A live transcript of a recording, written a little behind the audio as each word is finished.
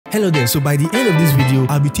Hello there, so by the end of this video,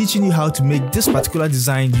 I'll be teaching you how to make this particular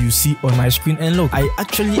design you see on my screen. And look, I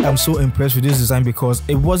actually am so impressed with this design because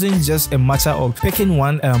it wasn't just a matter of picking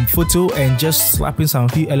one photo and just slapping some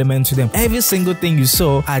few elements to them. Every single thing you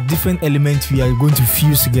saw are different elements we are going to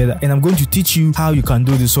fuse together, and I'm going to teach you how you can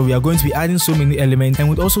do this. So we are going to be adding so many elements, and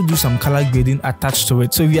we'll also do some color grading attached to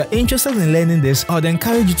it. So if you are interested in learning this, I would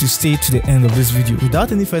encourage you to stay to the end of this video.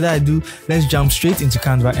 Without any further ado, let's jump straight into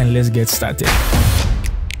Canva and let's get started.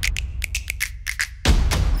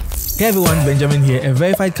 Hey everyone, Benjamin here, a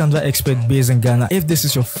verified Canva expert based in Ghana. If this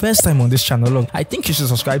is your first time on this channel, look, I think you should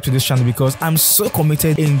subscribe to this channel because I'm so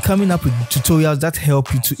committed in coming up with tutorials that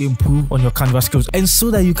help you to improve on your Canva skills, and so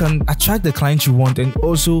that you can attract the clients you want and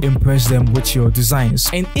also impress them with your designs.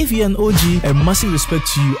 And if you're an OG, a massive respect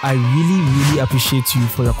to you. I really appreciate you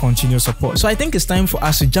for your continued support. So I think it's time for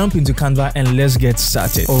us to jump into Canva and let's get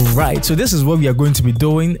started. Alright, so this is what we are going to be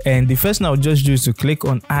doing, and the first thing I'll just do is to click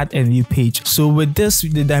on add a new page. So with this,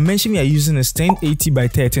 the dimension we are using is 1080 by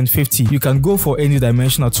 1350. You can go for any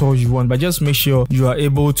dimension at all you want, but just make sure you are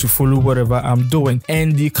able to follow whatever I'm doing.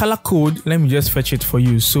 And the color code, let me just fetch it for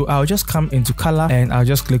you. So I'll just come into color and I'll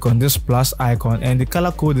just click on this plus icon, and the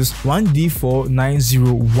color code is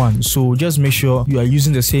 1D4901. So just make sure you are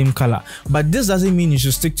using the same color, but this doesn't mean you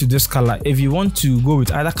should stick to this color. If you want to go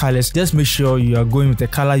with other colors, just make sure you are going with the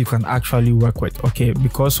color you can actually work with, okay,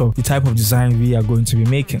 because of the type of design we are going to be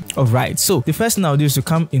making. All right, so the first thing I'll do is to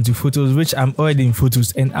come into photos, which I'm already in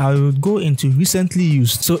photos, and I will go into recently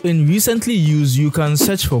used. So in recently used, you can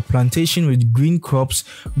search for plantation with green crops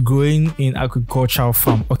growing in agricultural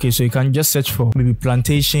farm. Okay, so you can just search for maybe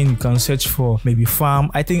plantation, you can search for maybe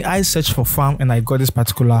farm. I think I searched for farm and I got this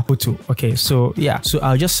particular photo. Okay, so yeah, so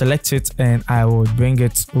I'll just select it and I will bring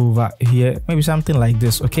it over here, maybe something like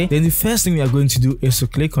this. Okay, then the first thing we are going to do is to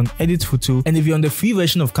click on edit photo, and if you're on the free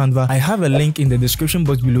version of Canva, I have a link in the description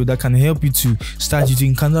box below that can help you to start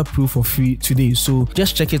using Canva Pro for free today. So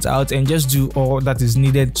just check it out and just do all that is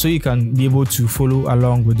needed so you can be able to follow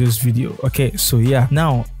along with this video. Okay, so yeah,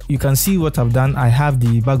 now you can see what I've done. I have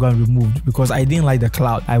the background removed because I didn't like the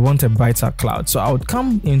cloud. I want a brighter cloud. So I would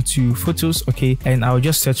come into photos, okay, and I'll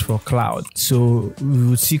just search for cloud. So we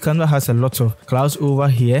would see Canva has a lot of clouds over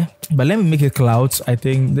here, but let me make it clouds. I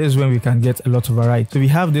think this is when we can get a lot of variety. So we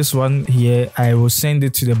have this one here. I will send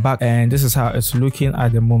it to the back, and this is how it's looking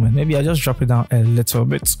at the moment. Maybe I just drop it down a little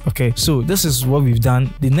bit. Okay, so this is what we've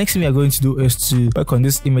done. The next thing we are going to do is to work on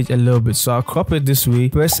this image a little bit. So I'll crop it this way.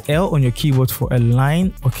 Press L on your keyboard for a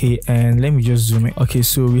line. Okay, and let me just zoom in. Okay,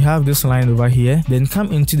 so we have this line over here. Then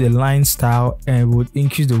come into the line style and would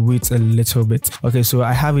increase the width a little bit. Okay, so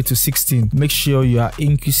I have it to 16. Make sure you are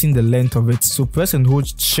increasing the length of it. So press and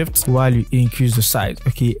hold shift while you increase the size.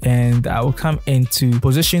 Okay, and I will come into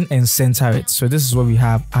position and center it. So this is what we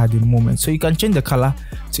have at the moment. So you can change the color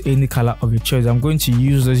to any color of your choice. I'm going to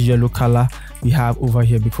use this yellow color we have over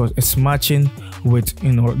here because it's matching with,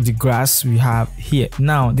 you know, the grass we have here.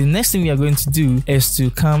 Now the next thing we are going to do is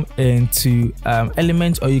to come into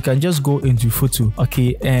element, or you can just go into photo.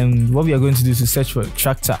 Okay, and what we are going to do is to search for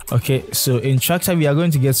tractor. Okay, so in tractor we are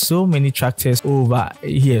going to get so many tractors over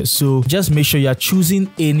here, so just make sure you are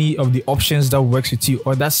choosing any of the options that works with you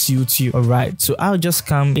or that suits you. All right, so I'll just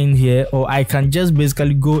come in here, or I can just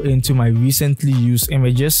basically go into my recently used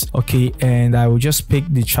images. Okay, and I will just pick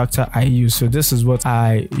the tractor I use. So this is what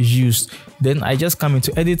I used. Then I just come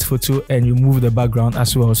into edit photo and remove the background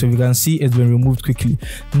as well. So you can see it's been removed quickly.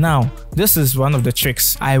 Now this is one of the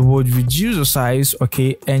tricks. I would reduce the size,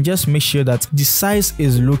 okay, and just make sure that the size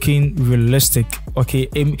is looking realistic. Okay,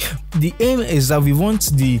 the aim is that we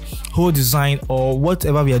want the whole design or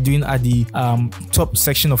whatever we are doing at the top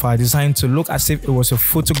section of our design to look as if it was a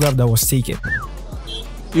photograph that was taken.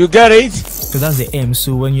 You get it? So that's the aim.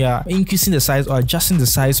 So when you are increasing the size or adjusting the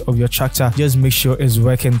size of your tractor, just make sure it's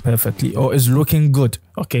working perfectly or it's looking good.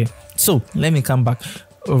 Okay, so let me come back.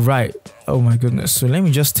 All right, oh my goodness, so let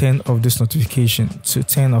me just turn off this notification to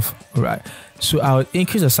turn off. All right, so I'll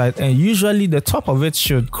increase the size, and usually the top of it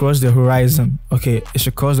should cross the horizon. Okay, it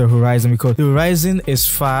should cross the horizon because the horizon is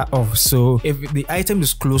far off. So if the item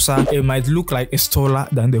is closer, it might look like it's taller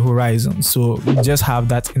than the horizon. So just have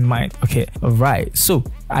that in mind. Okay, all right, so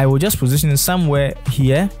I will just position it somewhere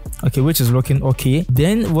here. okay, which is looking okay.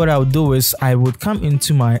 Then what I'll do is I would come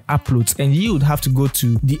into my uploads, and you would have to go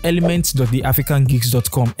to the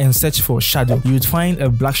elements.theafricangeeks.com and search for shadow. You would find a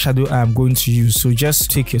black shadow I'm going to use, so just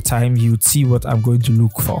take your time. You would see what I'm going to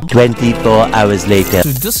look for. 24 hours later. So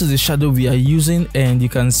this is the shadow we are using, and you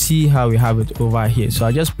can see how we have it over here. So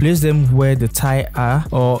I just place them where the tie are,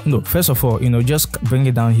 or no, first of all, just bring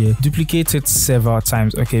it down here, duplicate it several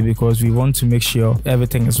times, okay, because we want to make sure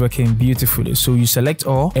everything is working beautifully. So you select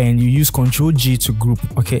all and you use Ctrl G to group,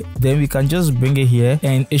 okay. Then we can just bring it here,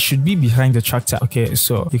 and it should be behind the tractor, okay.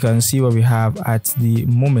 So you can see what we have at the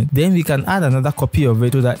moment. Then we can add another copy of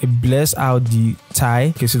it so that it blurs out the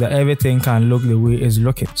tie, okay, so that everything can look the way it's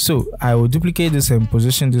looking. So I will duplicate this and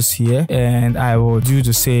position this here, and I will do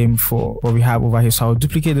the same for what we have over here. So I'll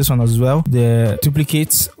duplicate this one as well, the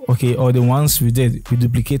duplicates, okay, or the ones we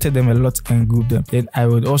duplicated them a lot and group them. Then I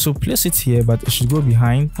would also place it here, but it should go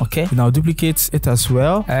behind, okay. Then I'll duplicate it as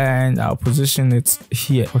well, and I'll position it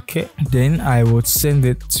here, okay. Then I would send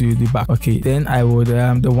it to the back, okay. Then I would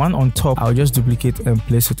the one on top, I'll just duplicate and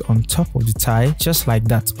place it on top of the tie, just like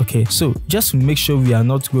that, okay. So just to make sure we are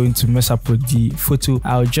not going to mess up with the photo,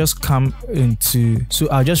 I'll just come into, so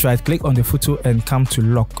I'll just right click on the photo and come to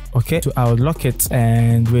lock, okay. So I'll lock it,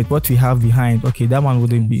 and with what we have behind, okay, that one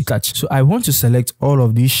wouldn't be touched. So I want to select all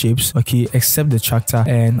of these shapes, okay, except the tractor,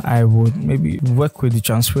 and I would maybe work with the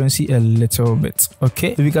transparency a little bit,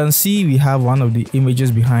 okay. So we can see we have one of the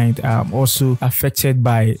images behind also affected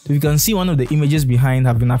by, we can see one of the images behind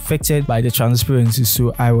have been affected by the transparency.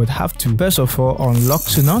 So I would have to first of all unlock.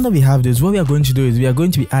 So now that we have this, what we are going to do is we are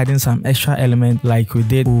going to be adding some extra element like we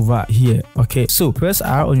did over here, okay. So press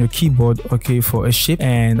R on your keyboard, okay, for a shape,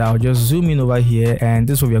 and I'll just zoom in over here, and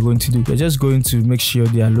this is what we are going to do. We're just going to make sure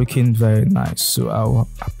they are looking very nice. So I'll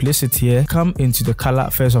place it here, come into the color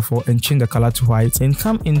first of all and change the color to white, and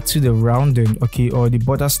come into the rounding, okay, or the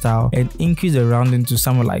border style, and increase the rounding to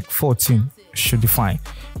somewhere like 14. Should be fine,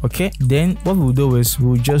 okay. Then what we'll do is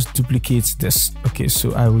we'll just duplicate this, okay.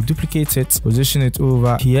 So I will duplicate it, position it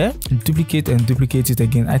over here, duplicate and duplicate it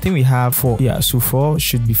again. I think we have 4, yeah, so 4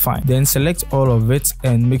 should be fine. Then select all of it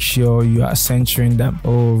and make sure you are centering them.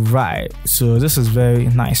 All right, so this is very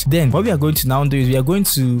nice. Then what we are going to now do is we are going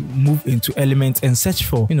to move into elements and search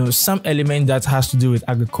for some element that has to do with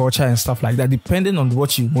agriculture and stuff like that, depending on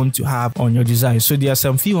what you want to have on your design. So there are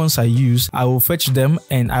some few ones I use. I will fetch them,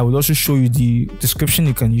 and I will also show you the description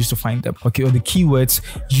you can use to find them, okay, or the keywords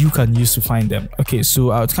you can use to find them, okay. So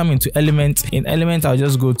I'll come into element. In element, I'll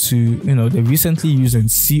just go to the recently used and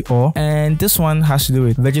see all, and this one has to do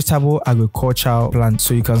with vegetable agricultural plant.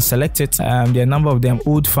 So you can select it. There are a number of them,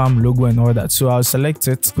 old farm logo and all that. So I'll select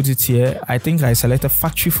it, put it here. I think I selected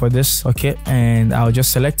factory for this, okay, and I'll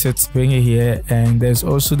just select it, bring it here. And there's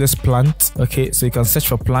also this plant, okay, so you can search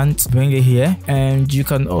for plant, bring it here, and you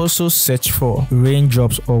can also search for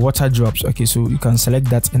raindrops or water drops, okay. So you can select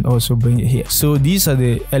that and also bring it here. So these are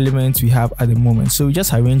the elements we have at the moment. So we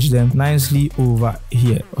just arrange them nicely over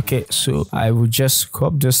here, okay. So I would just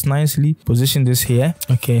crop this nicely, position this here,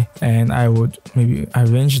 okay, and I would maybe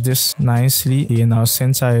arrange this nicely here, and I'll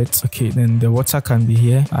center it, okay. Then the water can be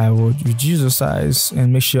here. I would reduce the size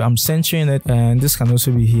and make sure I'm centering it, and this can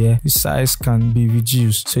also be here. The size can be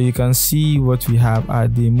reduced, so you can see what we have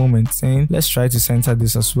at the moment. And let's try to center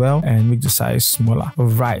this as well and make the size smaller. All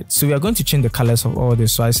right, so we are going to change the colors of all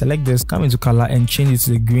this. So I select this, come into color and change it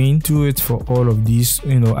to the green. Do it for all of these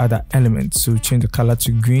other elements. So change the color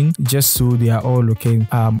to green, just so they are all looking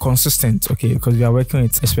consistent, okay, because we are working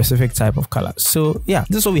with a specific type of color. So yeah,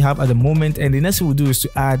 this is what we have at the moment, and the next thing we'll do is to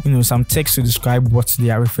add some text to describe what they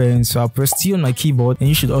are referring. So I'll press T on my keyboard, and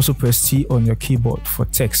you should also press T on your keyboard for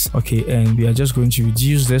text, okay. And we are just going to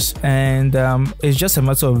reduce this, and it's just a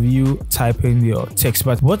matter of you typing your text.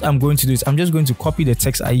 But what I'm going to do is I'm just going to copy the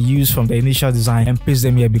text I use from the initial design and paste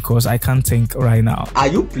them here, because I can't think right now. Are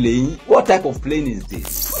you playing? What type of plane is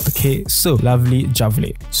this? Okay, so lovely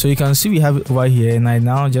jubbly. So you can see we have it over here, and I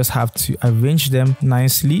now just have to arrange them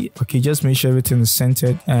nicely, okay. Just make sure everything is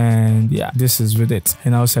centered, and yeah, this is with it.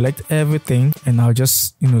 And I'll select everything, and I'll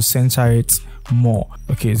just center it more,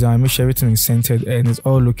 okay. So I make sure everything is centered and it's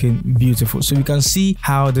all looking beautiful. So you can see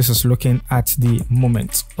how this is looking at the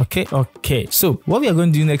moment, okay. So what we are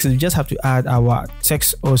going to do next is we just have to add our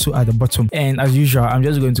text also at the bottom, and as usual I'm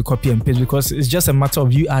just going to copy and paste, because it's just a matter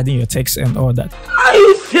of you adding your text and all that. Are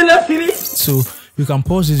you seriously? So you can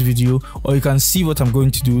pause this video, or you can see what I'm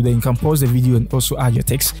going to do, then you can pause the video and also add your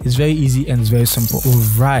text. It's very easy and it's very simple. All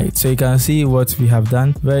right, so you can see what we have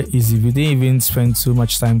done. Very easy. We didn't even spend so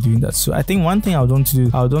much time doing that. So I think one thing I would want to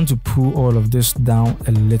do, I would want to pull all of this down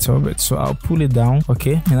a little bit. So I'll pull it down,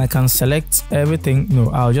 okay, and I can select everything. No,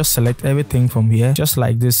 I'll just select everything from here, just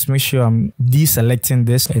like this. Make sure I'm deselecting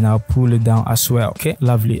this, and I'll pull it down as well. Okay,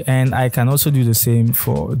 lovely. And I can also do the same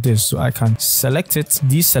for this. So I can select it,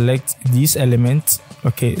 deselect these elements.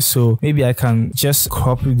 Okay, so maybe I can just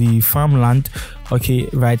crop the farmland. Okay,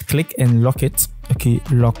 right click and lock it. Okay,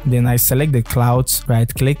 lock. Then I select the clouds,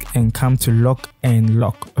 right click and come to lock and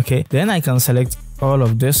lock. Okay, then I can select all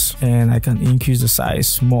of this and I can increase the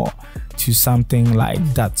size more to something like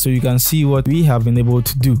that. So you can see what we have been able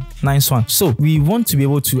to do. Nice one. So we want to be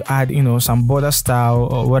able to add, you know, some border style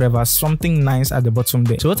or whatever, something nice at the bottom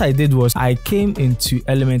there. So what I did was I came into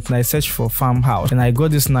element and I searched for farmhouse and I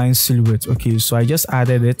got this nice silhouette. Okay, so I just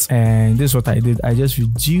added it, and this is what I did. I just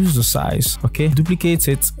reduced the size. Okay, duplicate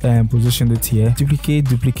it and position it here. Duplicate,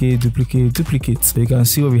 duplicate, duplicate, duplicate. So you can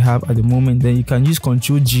see what we have at the moment. Then you can use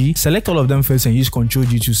Ctrl G, select all of them first, and use Ctrl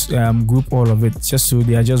G to group all of it, just so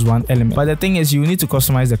they are just one element. But the thing is, you need to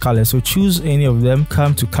customize the color. So choose any of them,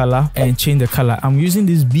 come to color and change the color. I'm using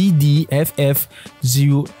this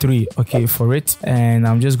BDFF03, okay, for it, and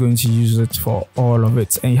I'm just going to use it for all of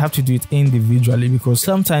it. And you have to do it individually, because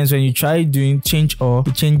sometimes when you try doing change all,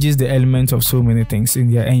 it changes the element of so many things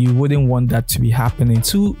in there, and you wouldn't want that to be happening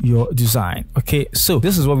to your design. Okay, so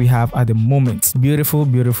this is what we have at the moment. Beautiful,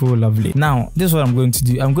 beautiful, lovely. Now this is what I'm going to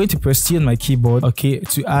do. I'm going to press T on my keyboard, okay,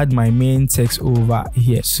 to add my main text over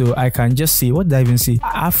here. So I can just say, what did I even say?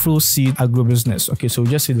 Afro Seed Agro Business. Okay, so we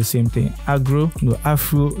just say the same thing. Afro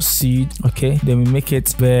Seed. Okay, then we make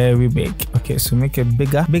it very big. Okay, so make it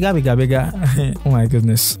bigger. Oh my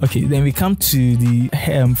goodness. Okay, then we come to the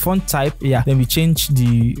font type. Yeah, then we change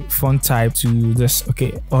the font type to this.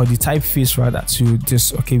 Okay, or the typeface rather to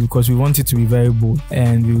this. Okay, because we want it to be very bold,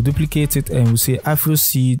 and we'll duplicate it and we'll say Afro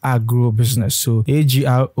Seed Agro Business. So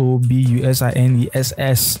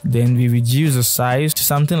AGROBUSINESS. Then we reduce the size to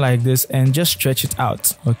something like this and just stretch it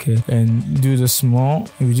out. Okay, and do the small,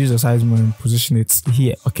 reduce the size more and position it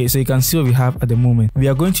here. Okay, so you can see what we have at the moment. We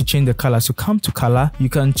are going to change the color. So come to color, you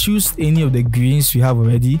can choose any of the greens you have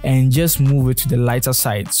already and just move it to the lighter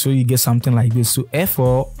side, so you get something like this. So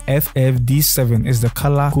F4FFD7 is the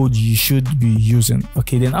color code you should be using.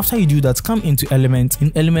 Okay, then after you do that, come into element.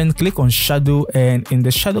 In element, click on shadow, and in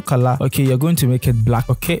the shadow color, okay, you're going to make it black.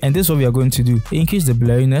 Okay, and this is what we are going to do. Increase the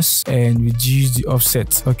blurriness and reduce the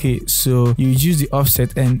offset. Okay, so you reduce the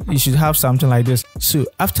offset and you should have something like this. So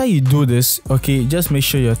after you do this, okay, just make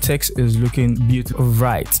sure your text is looking beautiful.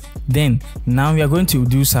 Right, then now we are going to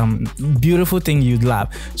do some beautiful thing you'd love.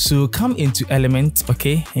 So come into element.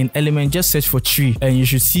 Okay, in element, just search for tree and you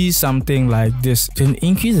should see something like this. Then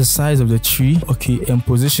increase the size of the tree, okay, and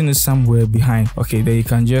position it somewhere behind. Okay, then you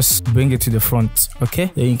can just bring it to the front.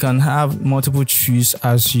 Okay, then you can have multiple trees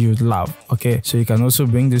as you'd love. Okay, so you can also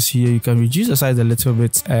bring this here. You can reduce the size a little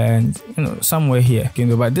bit and, you know, somewhere here, okay,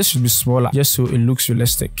 but this should be smaller just so it looks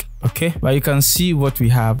realistic. Okay, but you can see what we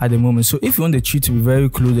have at the moment. So if you want the tree to be very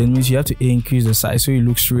close, then means you have to increase the size so it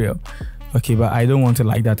looks real. Okay, but I don't want it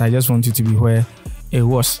like that. I just want it to be where it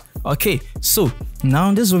was. Okay, so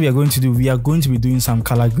now this is what we are going to do. We are going to be doing some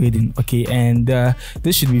color grading. Okay, and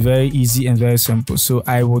this should be very easy and very simple. So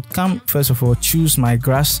I would come, first of all, choose my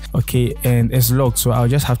grass. Okay, and it's locked, so I'll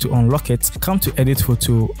just have to unlock it. Come to edit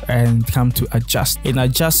photo and come to adjust. In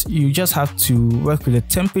adjust, you just have to work with the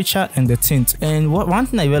temperature and the tint. And one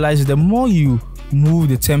thing I realized is the more you move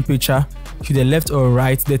the temperature to the left or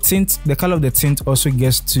right, the tint, the color of the tint also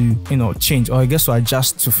gets to, you know, change, or it gets to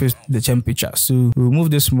adjust to fit the temperature. So we'll move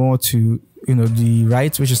this more to, you know, the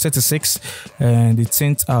right, which is 36, and the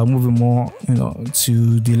tint I'll move it more, you know,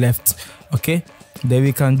 to the left. Okay, then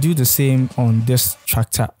we can do the same on this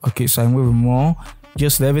tractor. Okay, so I move it more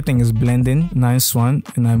just so everything is blending. Nice one.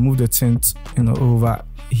 And I move the tint, you know, over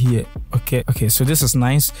here. Okay, so this is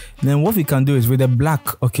nice. Then what we can do is with the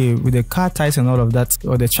black, okay, with the car tires and all of that,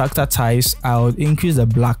 or the tractor tires, I'll increase the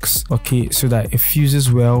blacks, okay, so that it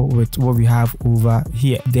fuses well with what we have over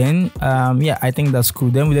here. Then yeah, I think that's cool.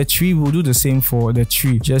 Then with the tree, we'll do the same for the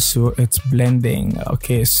tree, just so it's blending.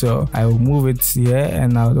 Okay, so I will move it here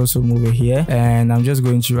and I'll also move it here, and I'm just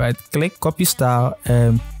going to right click, copy style,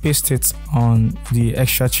 and paste it on the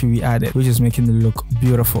extra tree we added, which is making it look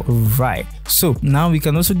beautiful. Right, so now we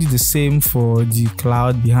can also do the same for the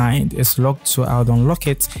cloud behind. It's locked, so I'll unlock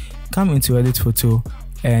it, come into edit photo,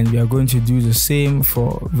 and we are going to do the same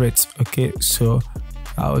for it. Okay, so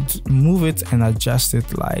I would move it and adjust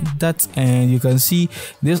it like that, and you can see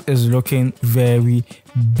this is looking very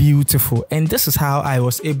beautiful. And this is how I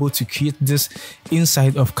was able to create this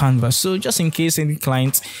inside of Canva. So just in case any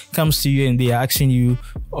client comes to you and they are asking you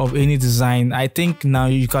of any design, I think now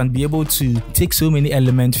you can be able to take so many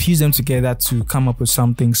elements, fuse them together to come up with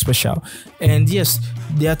something special. And yes,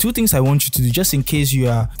 there are two things I want you to do just in case you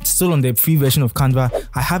are still on the free version of Canva.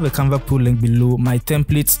 I have a Canva Pro link below. My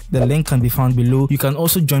templates, the link can be found below. You can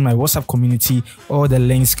also join my WhatsApp community. All the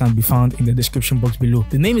links can be found in the description box below.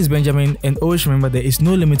 The name is Benjamin, and always remember there is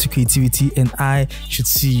no limit to creativity, and I should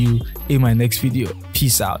see you in my next video.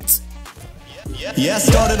 Peace out. Yeah, I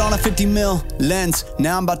started on a 50 mil lens.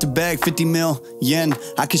 Now I'm about to bag 50 mil yen.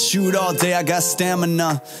 I can shoot all day, I got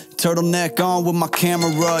stamina. Turtleneck on with my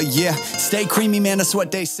camera, yeah. Stay creamy, man, that's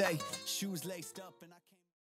what they say. Shoes lace.